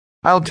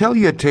I'll tell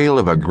you a tale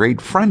of a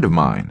great friend of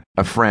mine,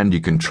 a friend you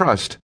can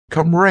trust,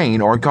 come rain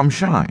or come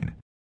shine.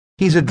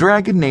 He's a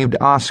dragon named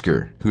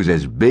Oscar, who's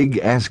as big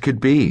as could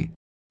be,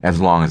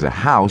 as long as a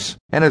house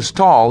and as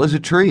tall as a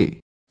tree.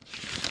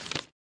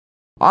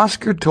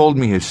 Oscar told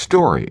me his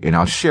story, and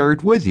I'll share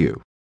it with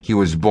you. He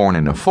was born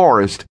in a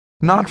forest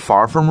not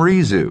far from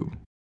Rizu.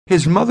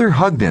 His mother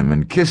hugged him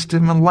and kissed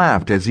him and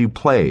laughed as he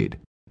played,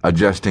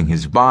 adjusting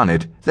his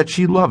bonnet that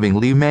she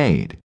lovingly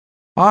made.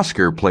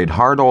 Oscar played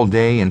hard all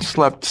day and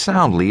slept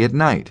soundly at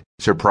night,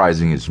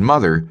 surprising his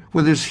mother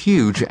with his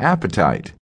huge appetite.